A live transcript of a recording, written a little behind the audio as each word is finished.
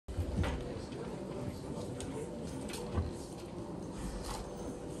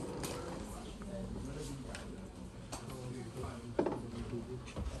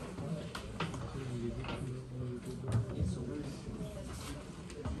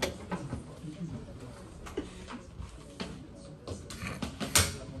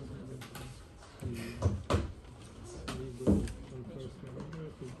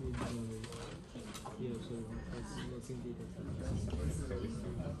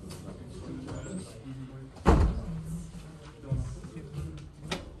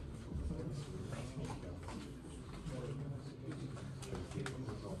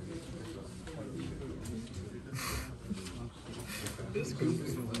I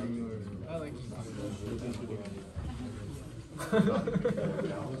like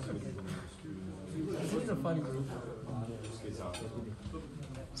This is a fun group.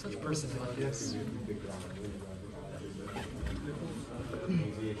 Such personalities.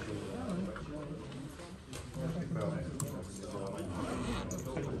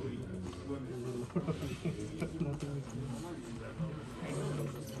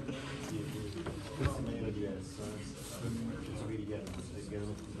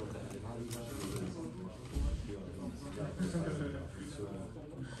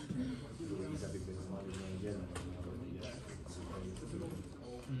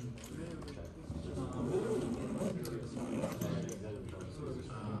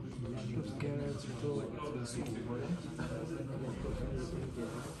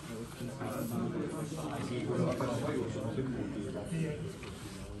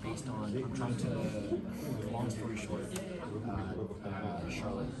 Based on, I'm trying to, long story short,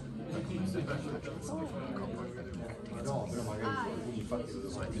 Charlotte recommended that actually something from the company that can get some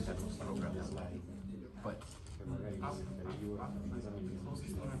so I think that's a program as well. But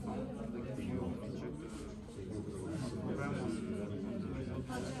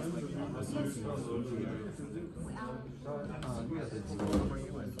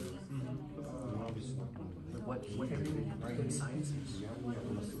what area in science?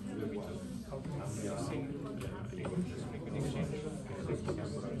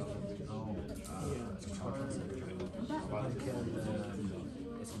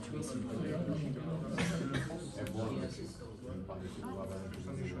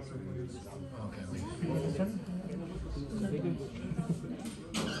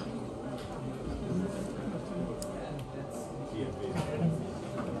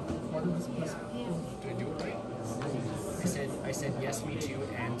 I said yes, me too,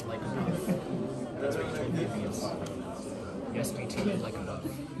 and like above. That's what you told me it means. Yes, me too, and like above.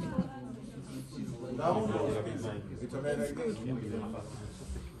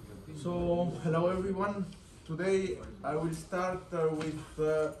 So, hello everyone. Today I will start with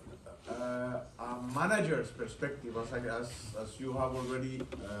a manager's perspective, as you have already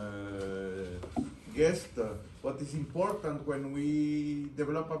guessed. What is important when we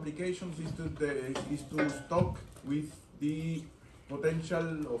develop applications is to talk with the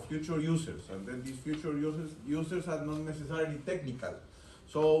potential of future users, and then these future users are not necessarily technical.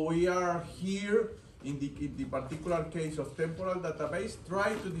 So we are here in the particular case of temporal database,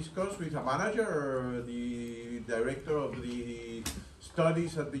 try to discuss with a manager, the director of the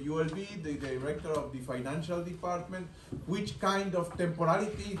studies at the ULB, the director of the financial department, which kind of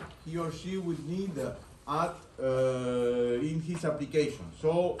temporality he or she would need in his application.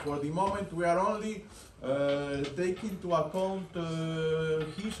 So for the moment we are only taking into account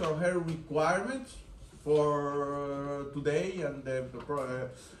his or her requirements for today,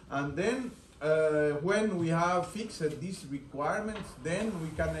 and then when we have fixed these requirements, then we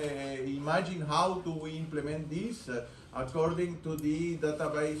can imagine how do we implement this according to the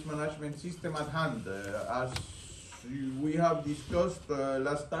database management system at hand. As we have discussed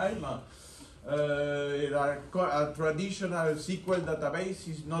last time, a traditional SQL database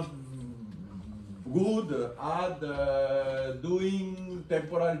is not good at doing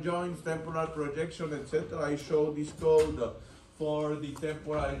temporal joins, temporal projection, etc. I show this code for the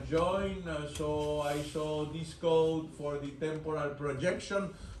temporal join, so I show this code for the temporal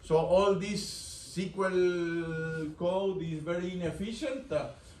projection. So all this SQL code is very inefficient,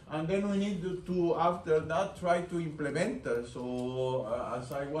 and then we need to after that try to implement. So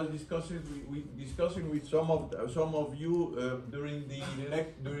as I was discussing with some of you during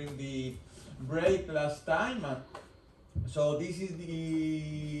the break last time. So this is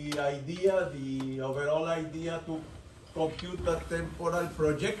the idea, the overall idea to compute the temporal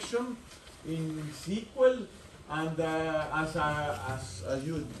projection in SQL, and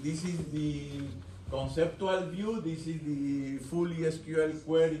this is the conceptual view. This is the fully SQL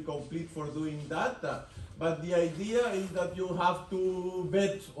query complete for doing that. But the idea is that you have to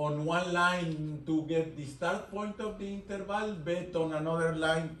bet on one line to get the start point of the interval, bet on another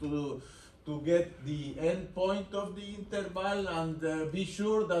line to get the end point of the interval, and be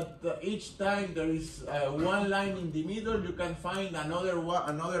sure that each time there is one line in the middle, you can find another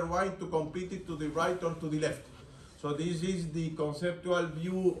one to complete it to the right or to the left. So this is the conceptual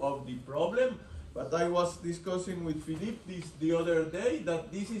view of the problem. But I was discussing with Philippe the other day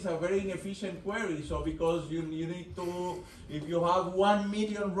that this is a very inefficient query. So because you need to, if you have 1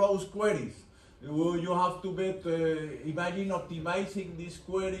 million rows queries, you have to bet, imagine optimizing this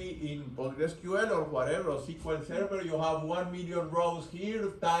query in PostgreSQL or whatever, or SQL Server. You have 1 million rows here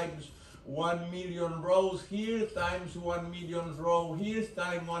times 1 million rows here times 1 million row here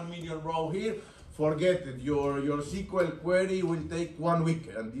times 1 million row here. Forget it. Your SQL query will take 1 week,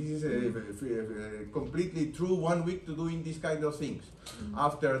 and this is completely true. 1 week to doing these kind of things.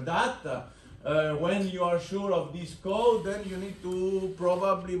 After that, when you are sure of this code, then you need to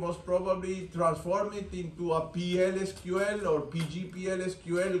most probably transform it into a PLSQL or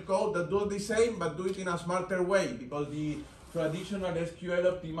PGPLSQL code that does the same, but do it in a smarter way, because the traditional SQL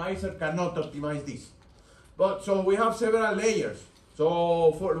optimizer cannot optimize this. But so we have several layers.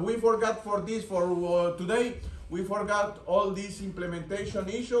 So we forgot for today, we forgot all these implementation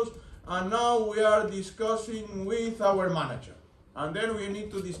issues, and now we are discussing with our manager. And then we need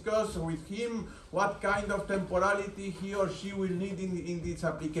to discuss with him what kind of temporality he or she will need in this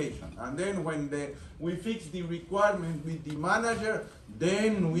application. And then when we fix the requirement with the manager,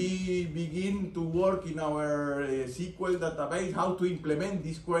 then we begin to work in our SQL database how to implement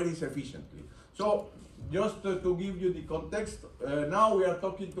these queries efficiently. So just to give you the context, now we are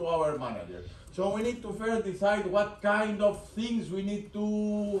talking to our manager. So we need to first decide what kind of things we need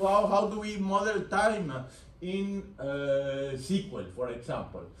to, how do we model time in SQL, for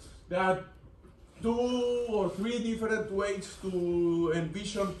example. There are 2 or 3 different ways to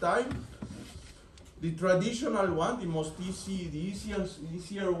envision time. The traditional one, the most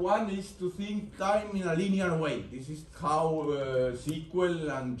easier one is to think time in a linear way. This is how SQL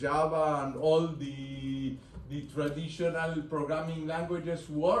and Java and all the traditional programming languages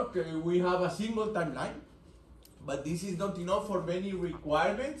work. We have a single timeline, but this is not enough for many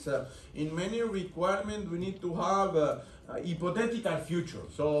requirements. In many requirements, we need to have a hypothetical future.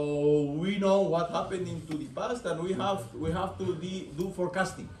 So we know what happened into the past, and we have to do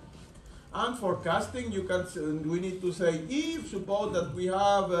forecasting. And forecasting, we need to say, if suppose that we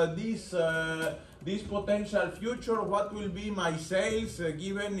have this potential future, what will be my sales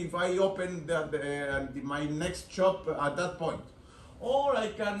given if I open my next shop at that point? Or I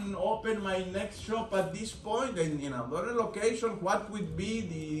can open my next shop at this point, and in another location, what would be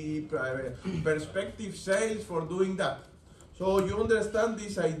the perspective sales for doing that? So you understand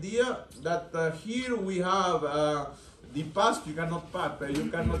this idea that here we have the past. You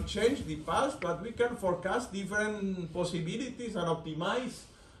cannot change the past, but we can forecast different possibilities and optimize.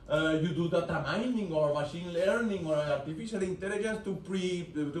 You do data mining or machine learning or artificial intelligence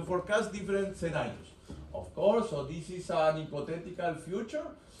to forecast different scenarios. Of course, so this is an hypothetical future,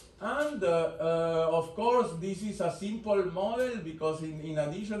 and of course this is a simple model because in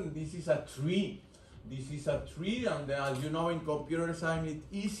addition this is a tree. This is a tree, and as you know, in computer science it's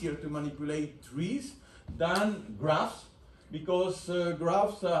easier to manipulate trees than graphs, because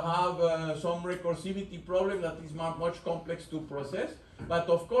graphs have some recursivity problem that is much complex to process. But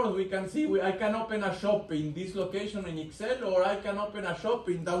of course we can see, I can open a shop in this location in Excel, or I can open a shop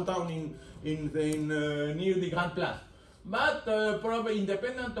in downtown near the Grand Place. But probably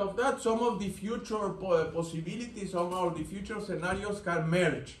independent of that, some of the future possibilities, some of the future scenarios can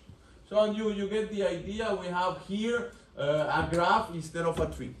merge. So you get the idea. We have here a graph instead of a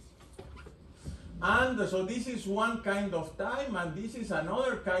tree. And so this is one kind of time, and this is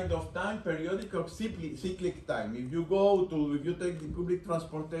another kind of time, periodic or cyclic time. If you take the public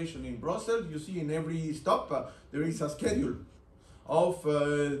transportation in Brussels, you see in every stop there is a schedule of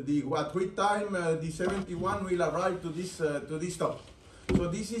at which time the 71 will arrive to this stop. So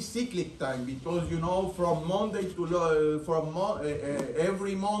this is cyclic time, because you know from Monday to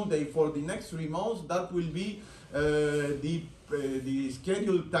every Monday for the next 3 months, that will be the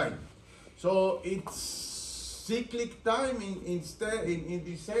scheduled time. So it's cyclic time in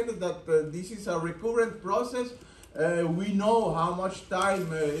the sense that this is a recurrent process. We know how much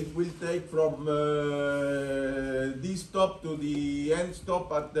time it will take from this stop to the end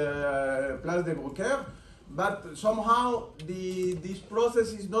stop at the Place de Beaucaire, but somehow this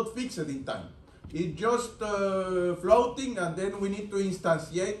process is not fixed in time. It's just floating, and then we need to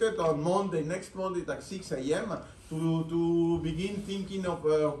instantiate it on next Monday at 6 a.m. to begin thinking of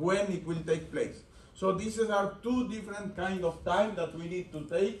when it will take place. So these are 2 different kinds of time that we need to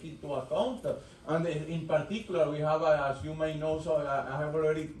take into account. And in particular, we have, as you may know, so I have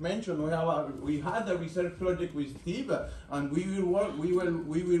already mentioned, we had a research project with Steve, and we were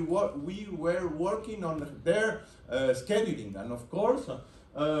working on their scheduling, and of course,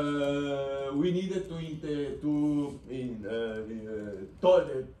 we needed to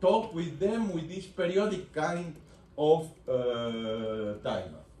talk with them with this periodic kind of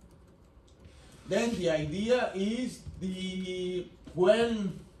time. Then the idea is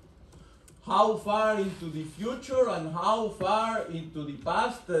how far into the future and how far into the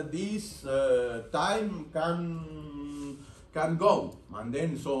past this time can go. And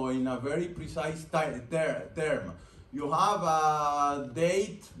then, so in a very precise term, you have a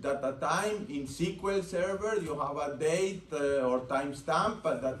date, data time in SQL Server, you have a date or timestamp,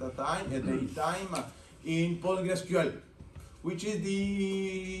 data time, a date time in PostgreSQL, which is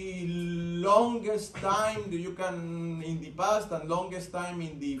the longest time that you can in the past and longest time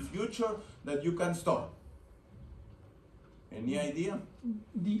in the future that you can store. Any idea?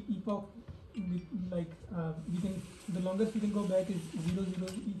 The epoch, the longest we can go back is 00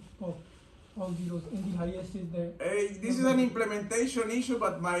 epoch, all zeros, and the highest is the. This is an implementation issue,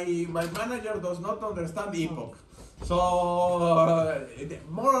 but my manager does not understand epoch. So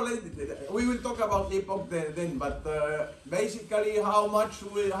more or less, we will talk about epoch then. But basically, how much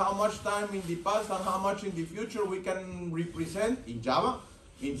time in the past and how much in the future we can represent in Java,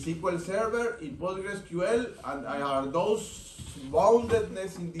 in SQL Server, in PostgreSQL, and are those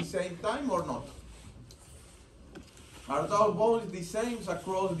boundedness in the same time or not? Are those bounds the same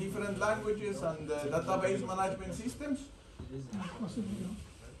across different languages and database management systems? Possibly,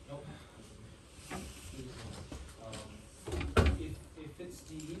 no. If it's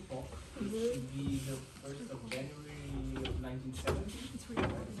the epoch, it should be the 1st of January of 1970. It's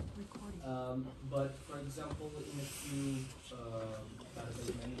recording. But for example, in a few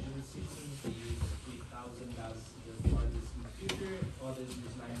database management systems, they use 3000 as the farthest in the future, others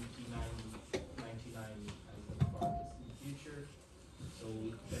use 99 as the farthest in the future. So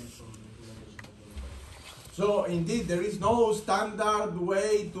it depends on the implementation of the. So indeed, there is no standard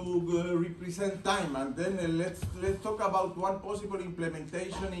way to represent time. And then let's talk about one possible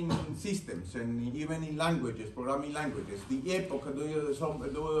implementation in systems and even in languages, programming languages. The epoch.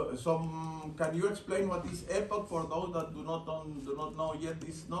 Can you explain what is epoch for those that do not know yet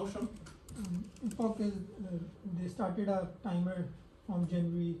this notion? Epoch is they started a timer from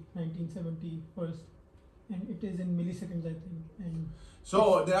January 1971, and it is in milliseconds, I think. And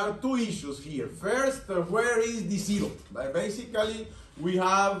so there are two issues here. First, where is the zero? Basically, we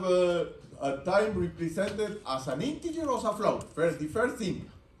have a time represented as an integer or as a float. The first thing,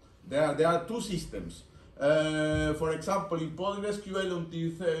 there are two systems. For example, in PostgreSQL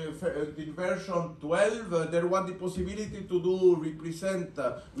until version 12, there was the possibility to represent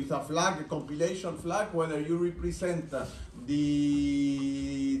with a flag, a compilation flag, whether you represent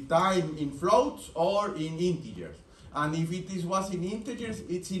the time in floats or in integers. And if it was in integers,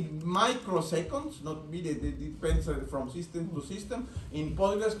 it's in microseconds, not minutes, it depends from system to system. In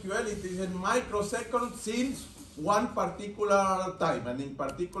PostgreSQL, it is in microseconds since one particular time, and in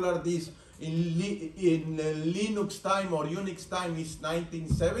particular this in Linux time or Unix time is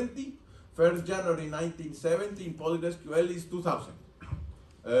 1970, 1st January 1970, in PostgreSQL is 2000.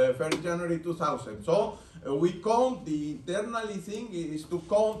 1st January 2000. So we count, the internally thing is to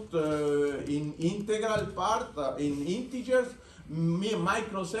count in integral part, in integers,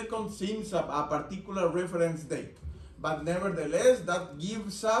 microseconds since a particular reference date. But nevertheless, that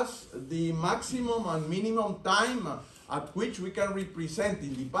gives us the maximum and minimum time at which we can represent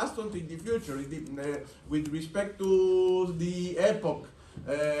in the past and in the future. With respect to the epoch,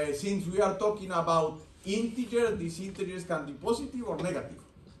 since we are talking about integers, these integers can be positive or negative.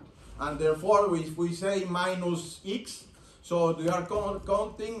 And therefore, if we say minus x, so we are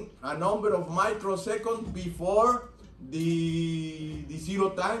counting a number of microseconds before the zero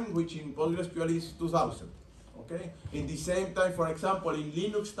time, which in PostgreSQL is 2000. Okay. In the same time, for example, in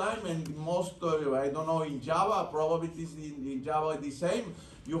Linux time and most, I don't know, in Java, probably it is in Java the same.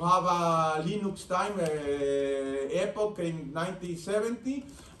 You have a Linux time epoch in 1970,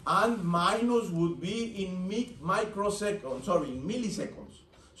 and minus would be in microseconds, in milliseconds.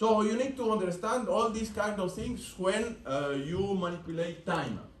 So you need to understand all these kind of things when you manipulate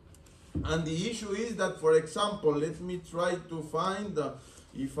time. And the issue is that, for example, let me try to find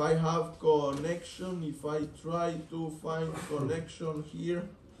if I have connection, if I try to find connection here,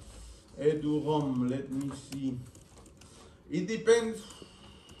 edurom, let me see. It depends.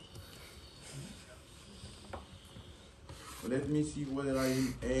 Let me see whether I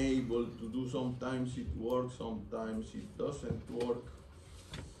am able to do. Sometimes it works, sometimes it doesn't work.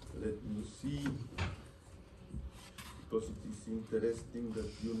 Let me see, because it is interesting that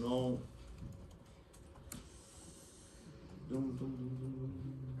you know.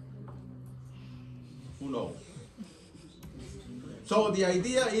 Who knows? So the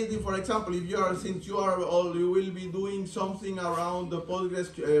idea is, for example, if you will be doing something around the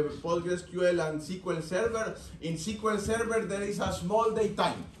PostgreSQL and SQL Server. In SQL Server there is a small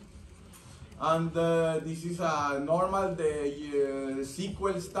daytime, and this is a normal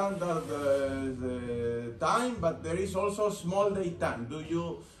SQL standard time, but there is also small daytime.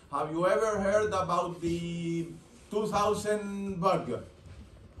 Have you ever heard about the 2000 bug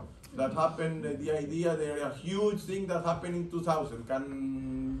that happened, the idea, there a huge thing that happened in 2000.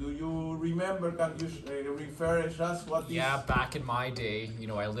 Do you remember, can you refresh us what is? Yeah, back in my day, you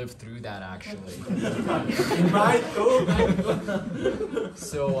know, I lived through that actually. Mine too.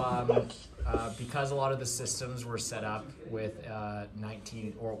 So, because a lot of the systems were set up with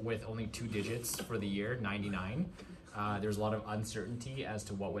 19 or with only 2 digits for the year, 99, there's a lot of uncertainty as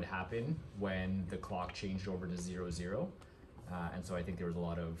to what would happen when the clock changed over to 00. And so I think there was a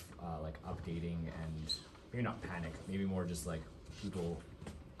lot of like updating and maybe not panic, maybe more just like people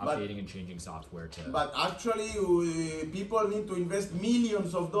updating and changing software to. But actually, people need to invest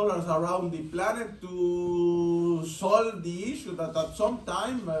millions of dollars around the planet to solve the issue that at some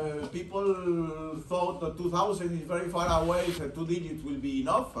time people thought that 2000 is very far away, so 2 digits will be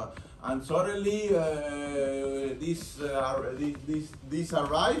enough. And suddenly this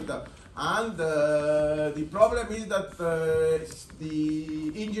arrived. And the problem is that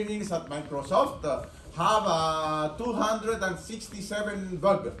the engineers at Microsoft have a 267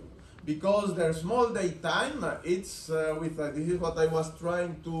 bug because their small daytime, it's this is what I was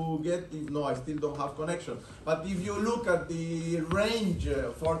trying to get. No, I still don't have connection. But if you look at the range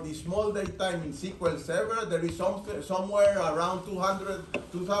for the small daytime in SQL Server, there is somewhere around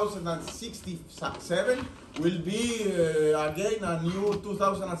 2067 will be again a new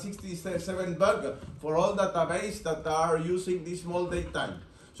 2067 bug for all databases that are using this small daytime.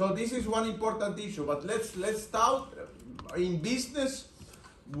 So this is one important issue. But let's start in business.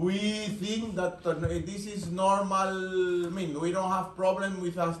 We think that this is normal. I mean, we don't have problem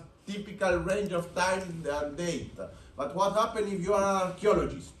with a typical range of time and date. But what happens if you are an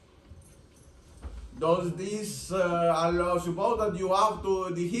archaeologist? Does this allow, suppose that you have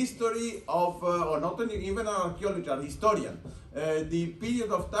the history of, or not even an archaeologist, a historian, the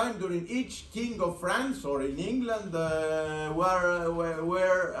period of time during each king of France or in England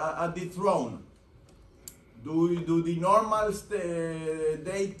were at the throne? Do the normal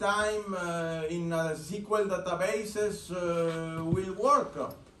daytime in SQL databases will work?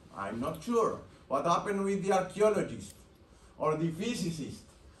 I'm not sure. What happened with the archaeologist or the physicist?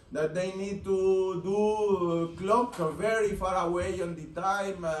 That they need to do clock very far away on the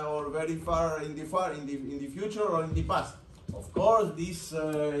time or very far in the future or in the past. Of course, this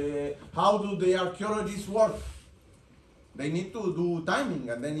how do the archaeologists work? They need to do timing,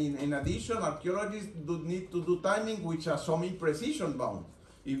 and then in addition, archaeologists need to do timing which are some imprecision bound.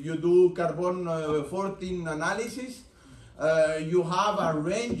 If you do carbon-14 analysis, you have a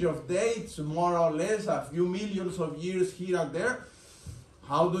range of dates, more or less a few millions of years here and there.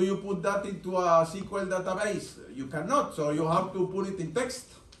 How do you put that into a SQL database? You cannot, so you have to put it in text.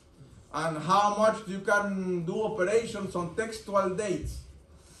 And how much you can do operations on textual dates?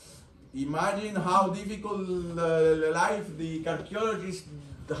 Imagine how difficult life the archaeologists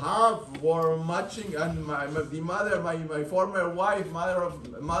have for matching. And my former wife, mother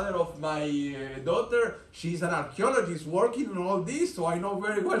of my daughter, she's an archaeologist working on all this, so I know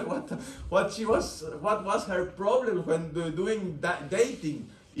very well what was her problem when doing that dating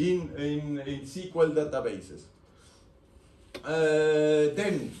in SQL databases.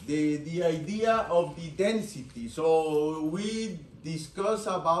 Then the idea of the density. So we discuss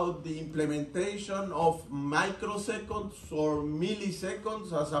about the implementation of microseconds or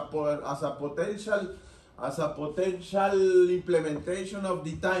milliseconds as a potential implementation of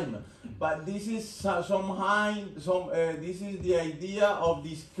the time. But this is this is the idea of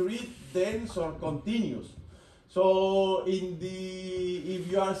discrete, dense, or continuous. So if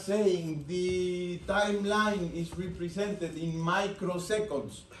you are saying the timeline is represented in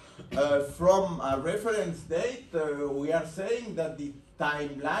microseconds from a reference date, we are saying that the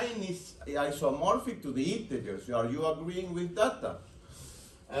timeline is isomorphic to the integers. Are you agreeing with that?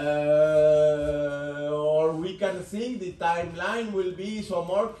 Or we can think the timeline will be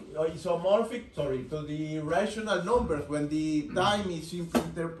isomorphic to the rational numbers when the time is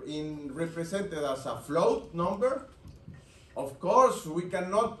represented as a float number. Of course, we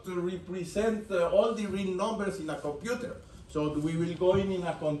cannot represent all the real numbers in a computer. So we will go in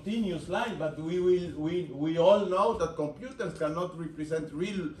a continuous line, but we all know that computers cannot represent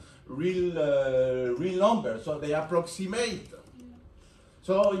real numbers, so they approximate.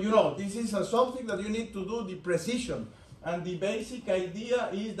 So, you know, this is something that you need to do, the precision. And the basic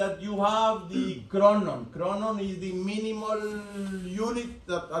idea is that you have the chronon. Chronon is the minimal unit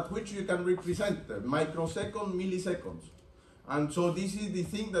at which you can represent microsecond, milliseconds. And so this is the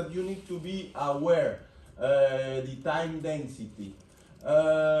thing that you need to be aware, the time density.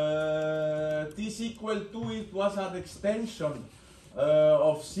 T equal 2, it was an extension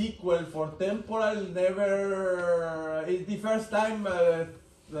of SQL for temporal never, it's the first time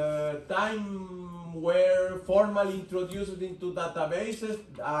where formally introduced into databases.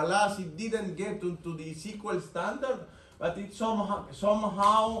 Alas, it didn't get into the SQL standard, but it's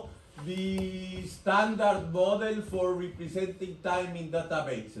somehow the standard model for representing time in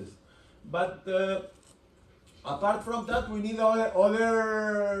databases. But apart from that, we need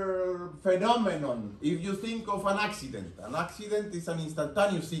other phenomenon. If you think of an accident is an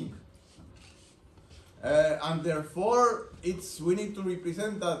instantaneous thing. And therefore, we need to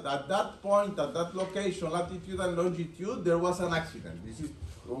represent that at that point, at that location, latitude and longitude, there was an accident. This is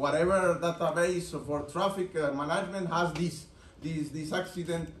whatever database for traffic management has this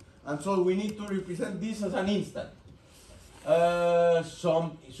accident, and so we need to represent this as an instant.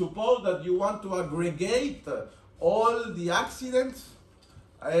 Suppose that you want to aggregate all the accidents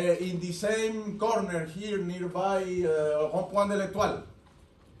in the same corner here nearby Rond-Point de l'Étoile.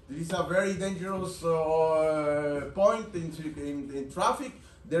 This is a very dangerous point in traffic.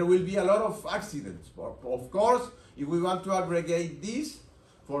 There will be a lot of accidents. Of course, if we want to aggregate this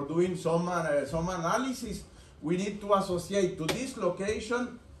for doing some analysis, we need to associate to this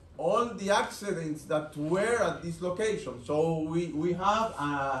location all the accidents that were at this location. So we have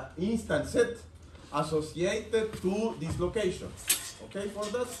an instant set associated to this location. Okay for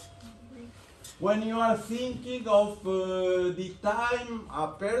that? When you are thinking of the time a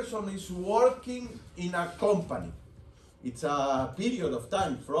person is working in a company, it's a period of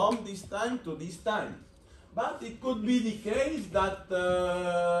time from this time to this time. But it could be the case that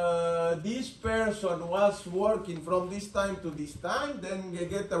this person was working from this time to this time, then you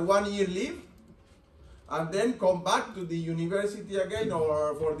get a 1 year leave, and then come back to the university again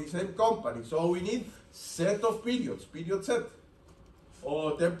or for the same company. So we need set of periods, period set,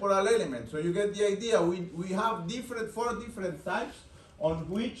 or temporal elements. So you get the idea. We have four different types on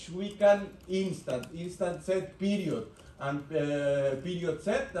which we can instant set period and period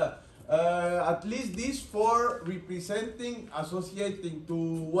set. At least these four representing, associating to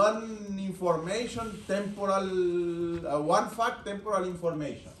one information, temporal, one fact, temporal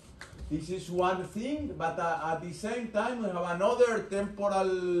information. This is one thing, but at the same time we have another temporal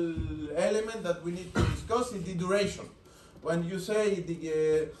element that we need to discuss, is the duration. When you say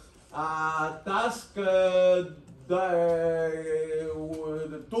the task took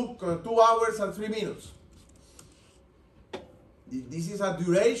 2 hours and 3 minutes, this is a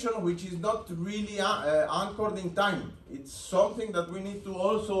duration which is not really anchored in time. It's something that we need to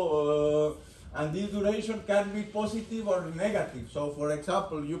also, and this duration can be positive or negative. So for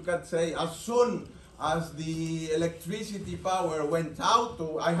example, you can say as soon as the electricity power went out,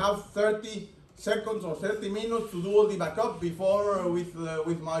 I have 30 seconds or 30 minutes to do all the backup before with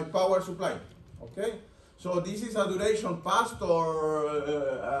my power supply. Okay? So this is a duration past or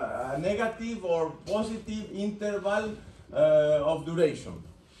a negative or positive interval of duration.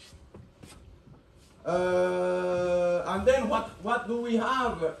 And then what do we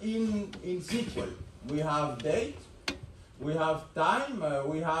have in SQL? We have date, we have time,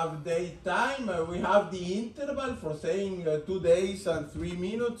 we have date time, we have the interval for saying 2 days and 3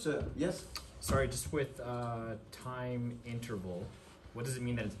 minutes. Yes? Sorry, just with time interval, what does it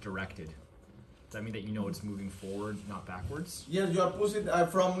mean that it's directed? Does that mean that you know it's moving forward, not backwards? Yes, you are pushing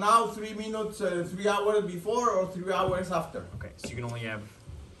from now 3 minutes, 3 hours before or 3 hours after. Okay, so you can only have,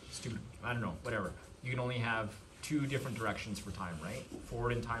 I don't know, whatever. You can only have 2 different directions for time, right?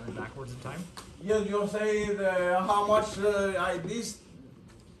 Forward in time and backwards in time? Yes, you say how much these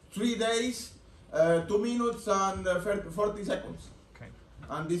 3 days, 2 minutes and 40 seconds. Okay.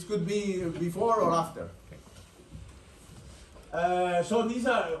 And this could be before or after. So this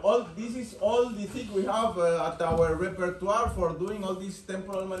is all the things we have at our repertoire for doing all this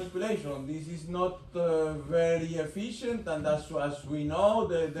temporal manipulation. This is not very efficient, and as we know,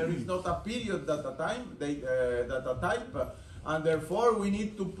 there is not a period data type, and therefore we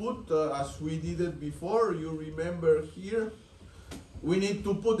need to put, as we did it before, you remember here, we need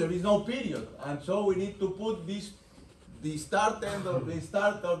to put, there is no period, and so we need to put this, the start of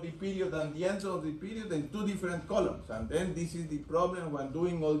the period and the end of the period in 2 different columns, and then this is the problem when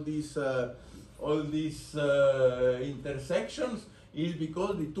doing all these intersections, is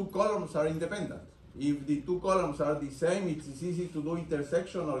because the 2 columns are independent. If the 2 columns are the same, it's easy to do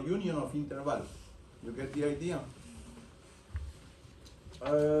intersection or union of intervals. You get the idea?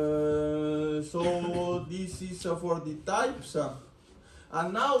 So this is for the types.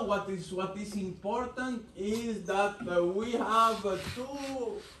 And now what is important is that we have 2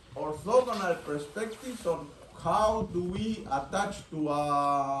 orthogonal perspectives on how do we attach to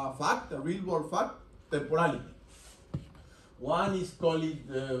a fact, a real world fact, temporality. One is called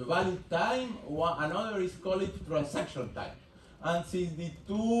valid time, another is called transaction time. And since the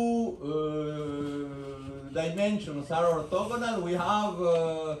two dimensions are orthogonal, we have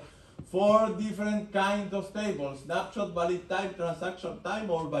 4 different kinds of tables: snapshot, valid time, transaction time,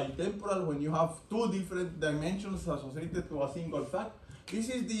 or bitemporal, when you have 2 different dimensions associated to a single fact. This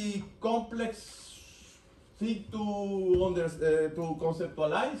is the complex thing to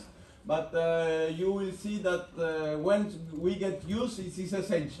conceptualize, but you will see that when we get used, it is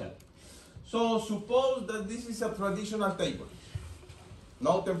essential. So suppose that this is a traditional table,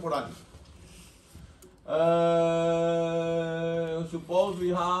 no temporality. Suppose we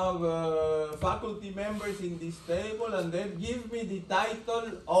have faculty members in this table, and then give me the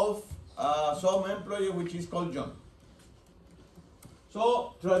title of some employee which is called John.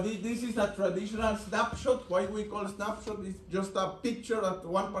 So this is a traditional snapshot. Why we call snapshot? It's just a picture at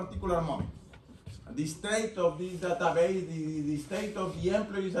one particular moment. The state of this database, the state of the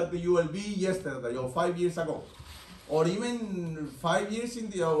employees at the ULB yesterday or 5 years ago, or even 5 years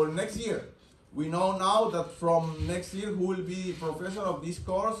or next year. We know now that from next year who will be professor of this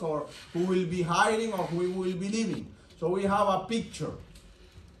course, or who will be hiring, or who will be leaving. So we have a picture.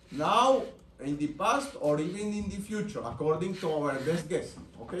 Now, in the past, or even in the future, according to our best guess.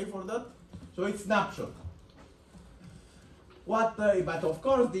 Okay for that? So it's snapshot. But of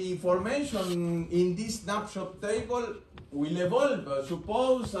course, the information in this snapshot table will evolve.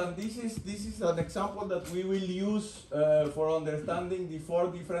 Suppose, and this is an example that we will use for understanding the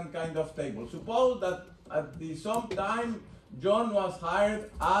 4 different kinds of tables. Suppose that at some time John was hired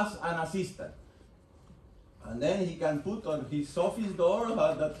as an assistant, and then he can put on his office door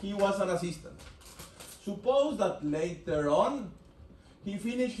that he was an assistant. Suppose that later on he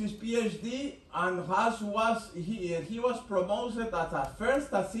finished his PhD and he was promoted as a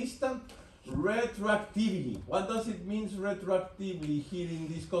first assistant retroactively. What does it mean retroactively here in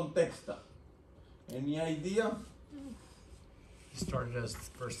this context? Any idea? He started as the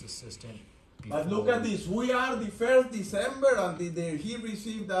first assistant. But look at this, we are the 1st December, and he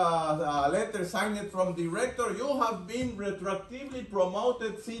received a letter signed from the rector. You have been retroactively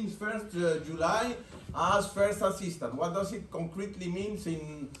promoted since 1st July as first assistant. What does it concretely mean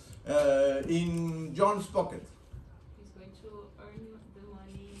in John's pocket? He's going to earn the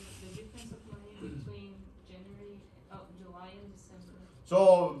money, the difference of money between July and December.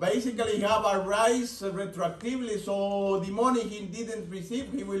 So basically he have a rise retroactively, so the money he didn't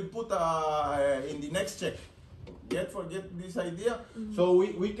receive, he will put in the next check. Forget this idea? Mm-hmm. So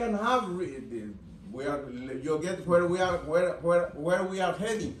we can have, you get where we are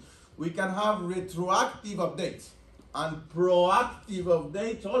heading. We can have retroactive updates and proactive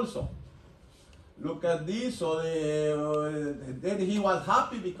updates also. Look at this. So then he was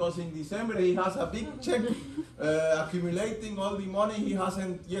happy because in December he has a big check accumulating all the money he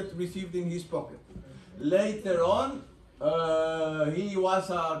hasn't yet received in his pocket. Later on, he was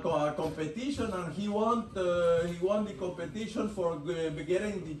a competition, and he won the competition for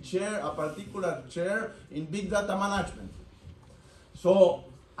getting the chair, a particular chair in big data management. So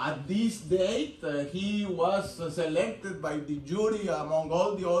at this date, he was selected by the jury among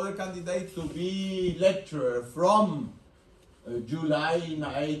all the other candidates to be lecturer from July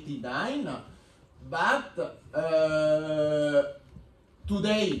 89. But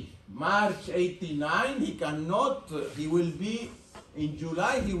today, March 89, he will be, in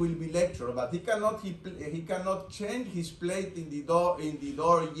July he will be lecturer, but he cannot change his plate in the door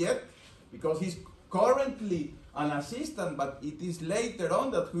yet, because he's currently an assistant, but it is later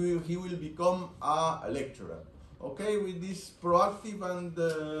on that he will become a lecturer. Okay, with these proactive and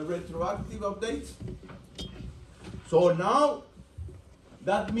retroactive updates. So now,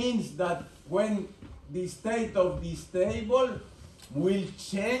 that means that when the state of this table will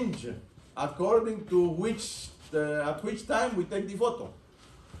change according to at which time we take the photo.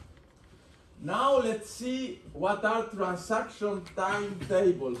 Now let's see what are transaction time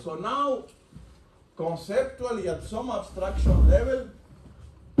tables. So now, conceptually, at some abstraction level,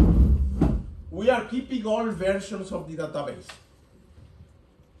 we are keeping all versions of the database.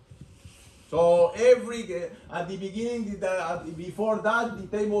 So at the beginning, before that, the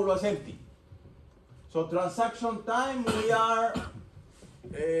table was empty. So transaction time, we are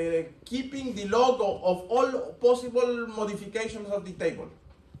keeping the log of all possible modifications of the table.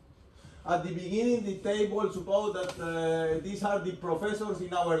 At the beginning, the table, suppose that these are the professors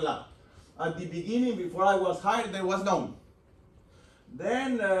in our lab. At the beginning, before I was hired, there was none.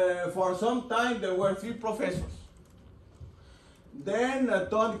 Then, for some time, there were 3 professors. Then,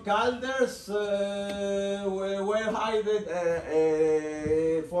 Tom Calders were hired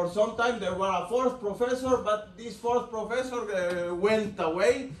for some time there was a fourth professor, but this fourth professor went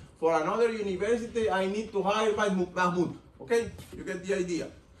away for another university. I need to hire Mahmoud. Okay, you get the idea.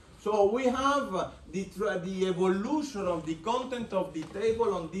 So we have the evolution of the content of the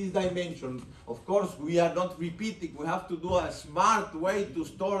table on this dimension. Of course, we are not repeating. We have to do a smart way to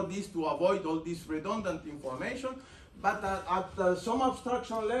store this to avoid all this redundant information. But at some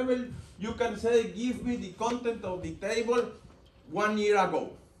abstraction level, you can say, give me the content of the table 1 year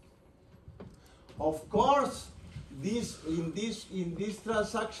ago. Of course, in this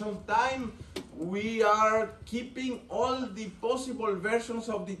transaction time, we are keeping all the possible versions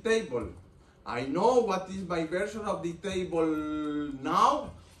of the table. I know what is my version of the table now,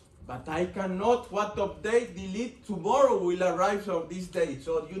 but I cannot what update, delete tomorrow will arrive on this date.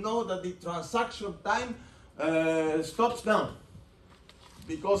 So you know that the transaction time stops now,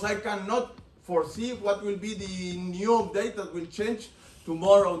 because I cannot foresee what will be the new update that will change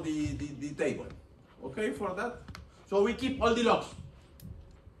tomorrow the table. Okay for that? So we keep all the logs.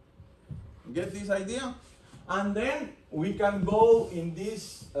 Get this idea? And then we can go in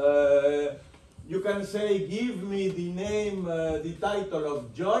this, you can say, give me the name, the title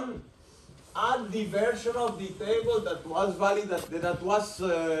of John, add the version of the table that was valid, that was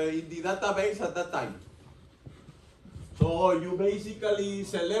in the database at that time. So you basically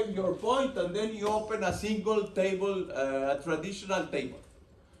select your point and then you open a single table, a traditional table.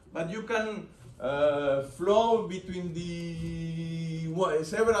 But you can flow between the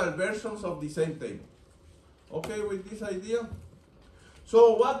several versions of the same table. Okay with this idea?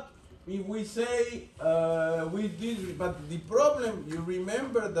 So what if we say with this, but the problem, you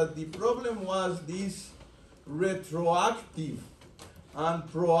remember that the problem was these retroactive and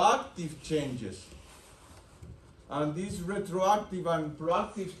proactive changes. And these retroactive and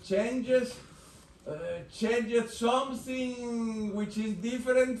proactive changes changed something which is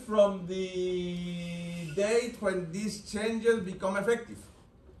different from the date when these changes become effective.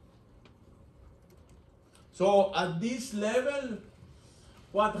 So at this level,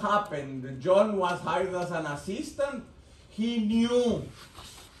 what happened? John was hired as an assistant. He knew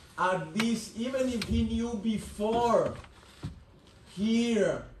at this, even if he knew before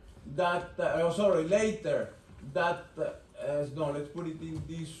here that, later, that no, let's put it in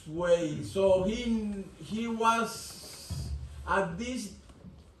this way. So he was at this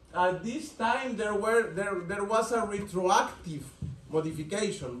time there was a retroactive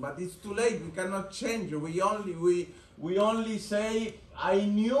modification, but it's too late. We cannot change it. We only say I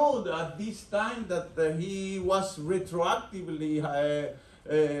knew at this time that he was retroactively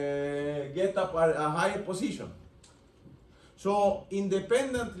get up a higher position. So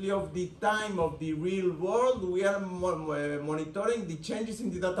independently of the time of the real world, we are monitoring the changes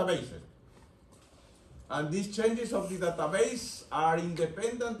in the databases. And these changes of the database are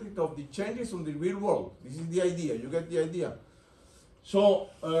independent of the changes on the real world. This is the idea. You get the idea? So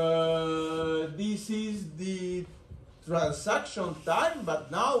this is the transaction time,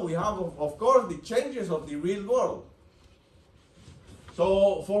 but now we have, of course, the changes of the real world.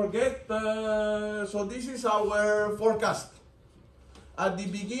 So so this is our forecast. At the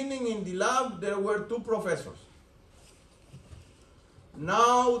beginning in the lab, there were 2 professors.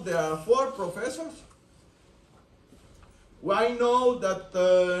 Now there are 4 professors. I know that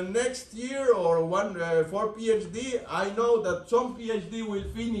next year or for PhD, I know that some PhD will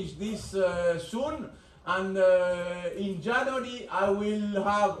finish this soon, and in January I will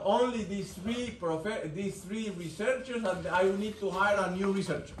have only these three researchers, and I will need to hire a new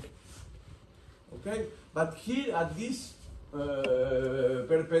researcher. Okay, but here at this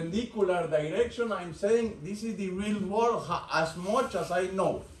perpendicular direction, I'm saying this is the real world as much as I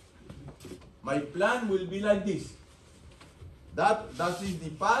know. My plan will be like this. That is the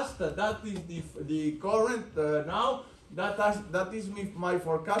past, that is the current now, that is my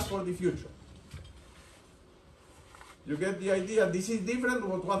forecast for the future. You get the idea? This is different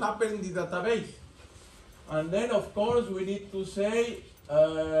from what happened in the database. And then of course we need to say,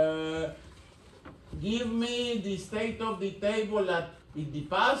 give me the state of the table in the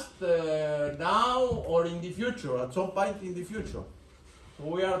past, now, or in the future, at some point in the future. So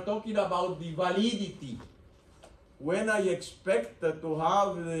we are talking about the validity. When I expect to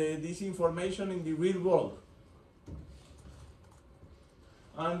have this information in the real world.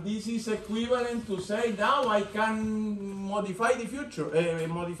 And this is equivalent to say now I can modify the future,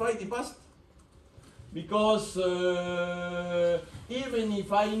 modify the past. Because even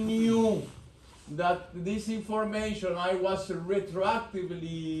if I knew that this information I was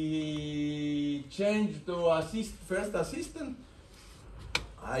retroactively changed to first assistant,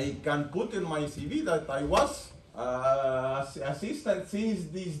 I can put in my CV that I was assistant since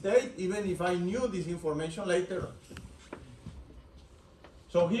this date, even if I knew this information later on.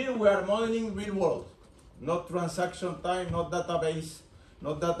 So here we are modeling real world, not transaction time, not database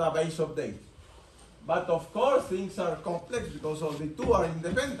update. But of course things are complex because all the two are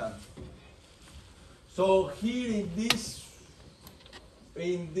independent. So here in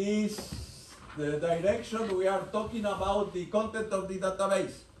this direction we are talking about the content of the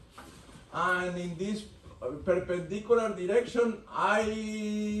database. And in this perpendicular direction,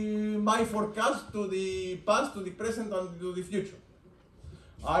 my forecast to the past, to the present, and to the future.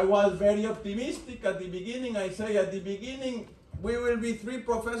 I was very optimistic at the beginning. I say at the beginning, we will be 3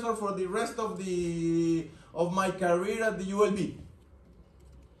 professors for the rest of my career at the ULB.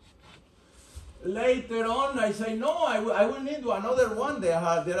 Later on, I say no. I will need another one. There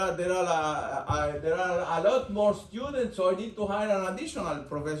are a lot more students, so I need to hire an additional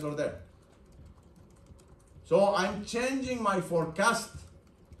professor there. So I'm changing my forecast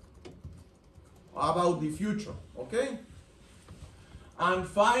about the future, okay? And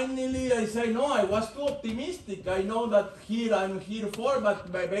finally I say, no, I was too optimistic. I know that here I'm here for,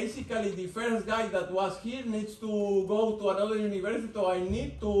 but basically the first guy that was here needs to go to another university, so I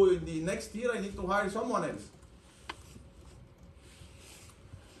need to, in the next year, I need to hire someone else.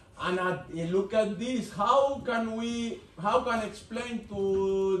 And look at this, how can explain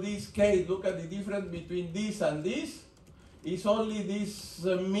to this case, look at the difference between this and this. It's only this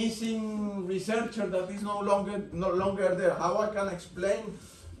missing researcher that is no longer there. How I can explain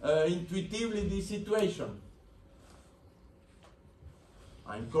intuitively this situation?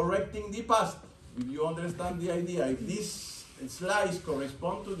 I'm correcting the past, if you understand the idea. If these slides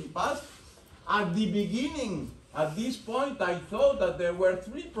correspond to the past, at the beginning, at this point, I thought that there were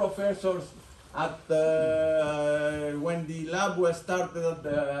 3 professors when the lab was started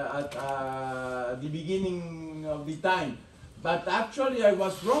at the beginning of the time. But actually, I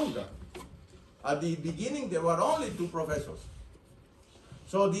was wrong. At the beginning, there were only 2 professors.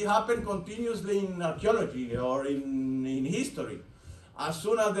 So this happened continuously in archaeology or in history. As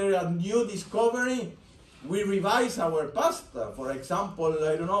soon as there are new discovery, we revise our past. For example,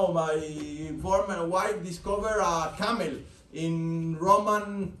 I don't know, my former wife discovered a camel in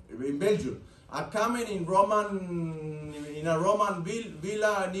Belgium. A camel in a Roman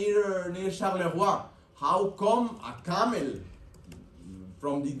villa near Charleroi. How come a camel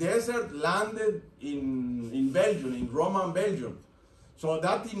from the desert landed in Belgium, in Roman Belgium? So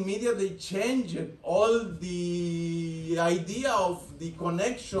that immediately changed all the idea of the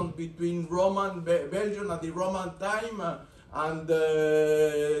connection between Roman Belgium at the Roman time and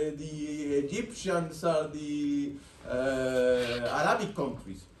the Egyptians, the Arabic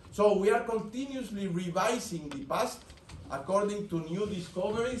countries. So we are continuously revising the past according to new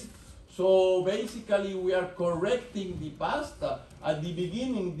discoveries. So basically we are correcting the past. At the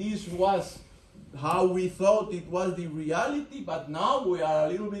beginning this was how we thought it was the reality, but now we are a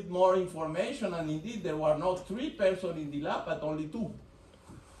little bit more information, and indeed there were not 3 persons in the lab, but only 2.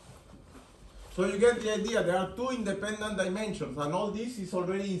 So you get the idea, there are 2 independent dimensions, and all this is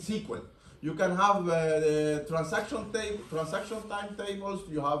already in sequence. You can have the transaction timetables,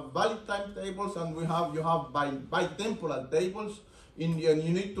 you have valid timetables, and you have bitemporal tables. And you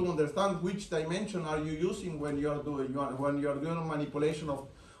need to understand which dimension are you using when you are doing manipulation of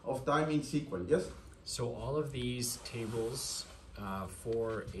time in SQL. Yes. So all of these tables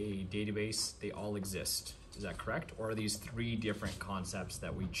for a database, they all exist. Is that correct? Or are these 3 different concepts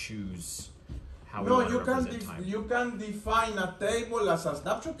that we choose? How we want to represent time? You can define a table as a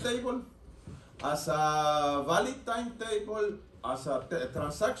snapshot table, as a valid timetable, as a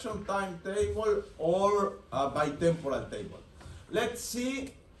transaction timetable, or a bitemporal table. Let's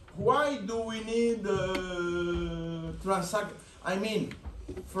see, why do we need transaction? I mean,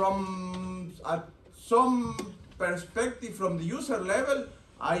 from some perspective, from the user level,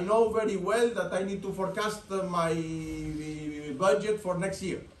 I know very well that I need to forecast my budget for next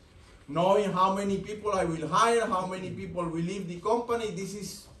year. Knowing how many people I will hire, how many people will leave the company, this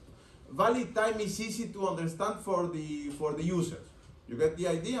is valid time is easy to understand for the users. You get the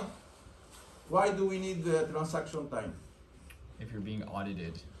idea? Why do we need the transaction time? If you're being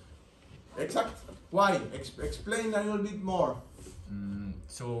audited. Exact. Why? Explain a little bit more.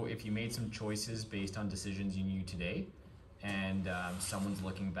 So if you made some choices based on decisions you knew today, and someone's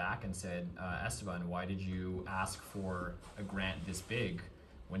looking back and said, Esteban, why did you ask for a grant this big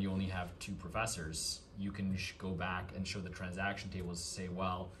when you only have 2 professors? You can go back and show the transaction tables to say,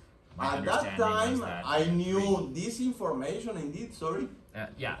 well, my at that time, that I knew this information indeed, sorry?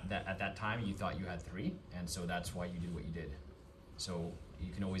 Yeah, at that time you thought you had 3, and so that's why you did what you did. So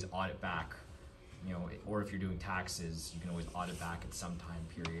you can always audit back or if you're doing taxes, you can always audit back at some time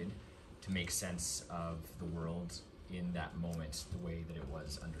period to make sense of the world in that moment, the way that it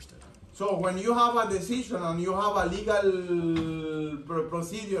was understood. So when you have a decision and you have a legal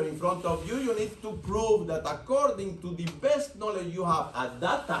procedure in front of you, you need to prove that according to the best knowledge you have at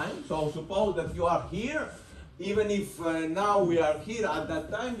that time, so suppose that you are here, even if now we are here, at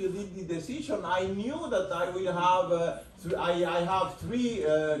that time you did the decision, I knew that I will have, I have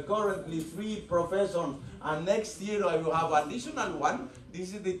currently three professors, and next year I will have additional one.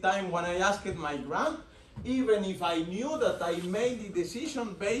 This is the time when I asked my grant, even if I knew that I made the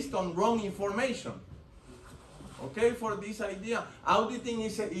decision based on wrong information. Okay, for this idea, auditing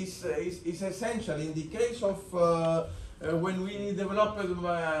is essential. In the case of when we developed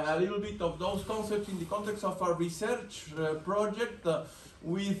a little bit of those concepts in the context of a research project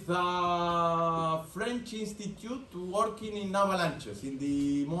with a French institute working in avalanches in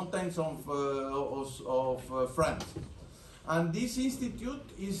the mountains of France. And this institute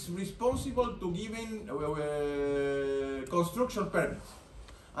is responsible to giving construction permits.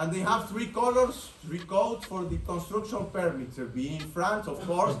 And they have three codes for the construction permits, being in France, of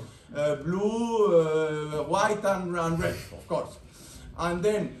course, blue, white, and red, of course. And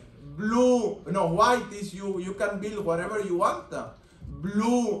then white is you can build whatever you want.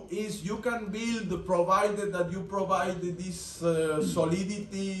 Blue is you can build provided that you provide this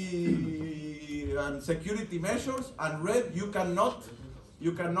solidity and security measures, and red you cannot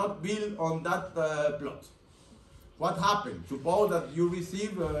build on that plot. What happened? Suppose that you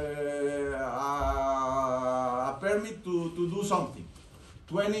receive a permit to do something.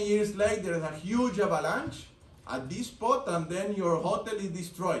 20 years later, there's a huge avalanche at this spot, and then your hotel is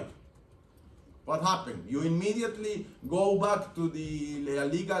destroyed. What happened? You immediately go back to the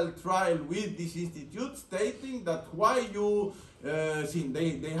legal trial with this institute, stating that why you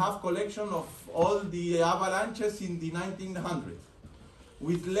they have collection of all the avalanches in the 1900s.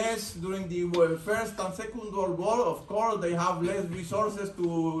 With less during the First and Second World War, of course, they have less resources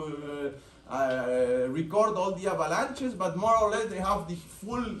to record all the avalanches, but more or less they have the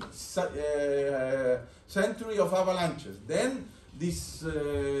full century of avalanches. Then this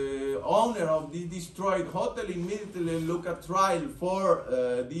owner of the destroyed hotel immediately look at trial for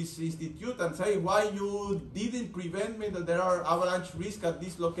this institute and say, why you didn't prevent me that there are avalanche risk at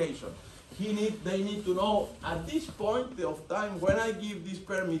this location. They need to know at this point of time, when I give this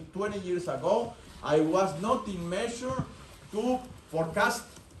permit 20 years ago, I was not in measure to forecast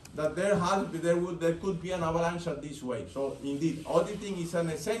that there could be an avalanche this way. So indeed, auditing is an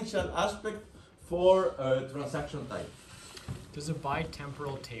essential aspect for transaction type. Does a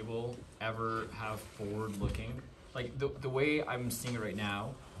bitemporal table ever have forward-looking? Like the way I'm seeing it right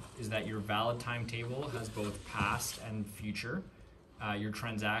now is that your valid timetable has both past and future. Your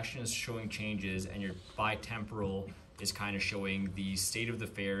transaction is showing changes, and your bitemporal is kind of showing the state of the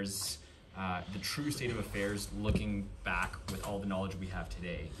affairs, the true state of affairs, looking back with all the knowledge we have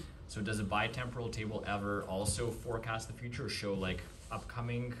today. So does a bitemporal table ever also forecast the future or show like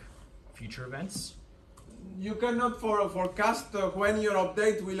upcoming future events? You cannot forecast when your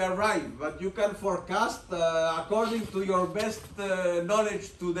update will arrive, but you can forecast according to your best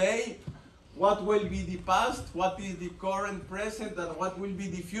knowledge today what will be the past, what is the current present, and what will be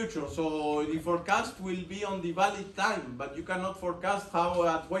the future. So the forecast will be on the valid time, but you cannot forecast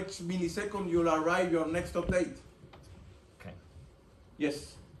at which millisecond you'll arrive your next update. Okay.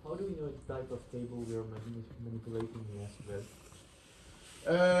 Yes? How do we know the type of table we are manipulating in SQL?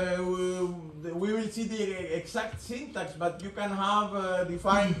 We will see the exact syntax, but you can have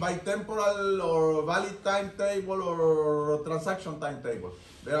defined by temporal or valid timetable or transaction timetable.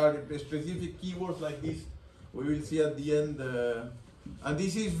 There are specific keywords like this. We will see at the end. And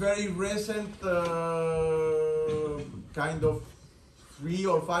this is very recent, kind of 3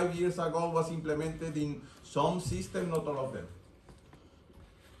 or 5 years ago was implemented in some system, not all of them.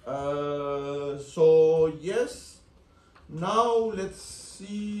 So yes, now let's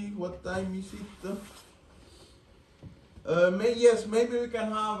see what time is it. Maybe we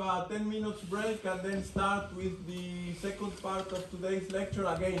can have a 10 minutes break and then start with the second part of today's lecture.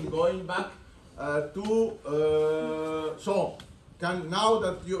 Again, going back now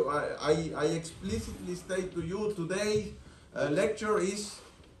that I explicitly state to you, today's lecture is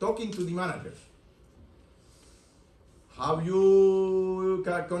talking to the managers. Can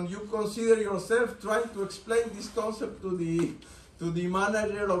you consider yourself trying to explain this concept to the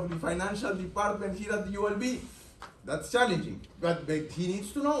manager of the financial department here at the ULB? That's challenging, but he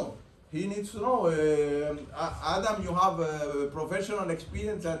needs to know. He needs to know. Adam, you have professional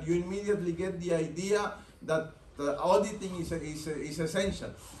experience, and you immediately get the idea that auditing is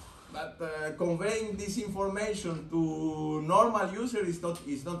essential. But conveying this information to normal user is not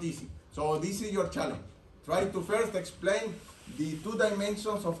easy. So this is your challenge. Try to first explain the two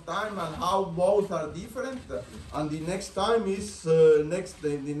dimensions of time and how both are different. And the next time is the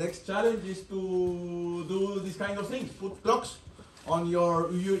next challenge is to do this kind of things. Put clocks on your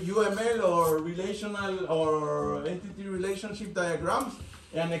UML or relational or entity relationship diagrams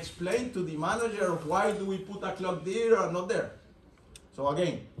and explain to the manager why do we put a clock there or not there. So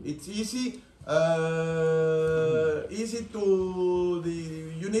again, it's easy.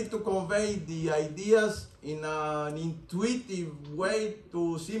 You need to convey the ideas in an intuitive way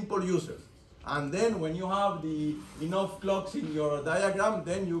to simple users. And then when you have enough clocks in your diagram,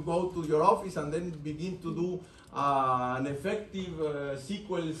 then you go to your office and then begin to do an effective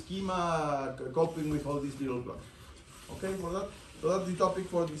SQL schema coping with all these little clocks. Okay, for that? So that's the topic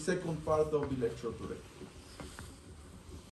for the second part of the lecture today.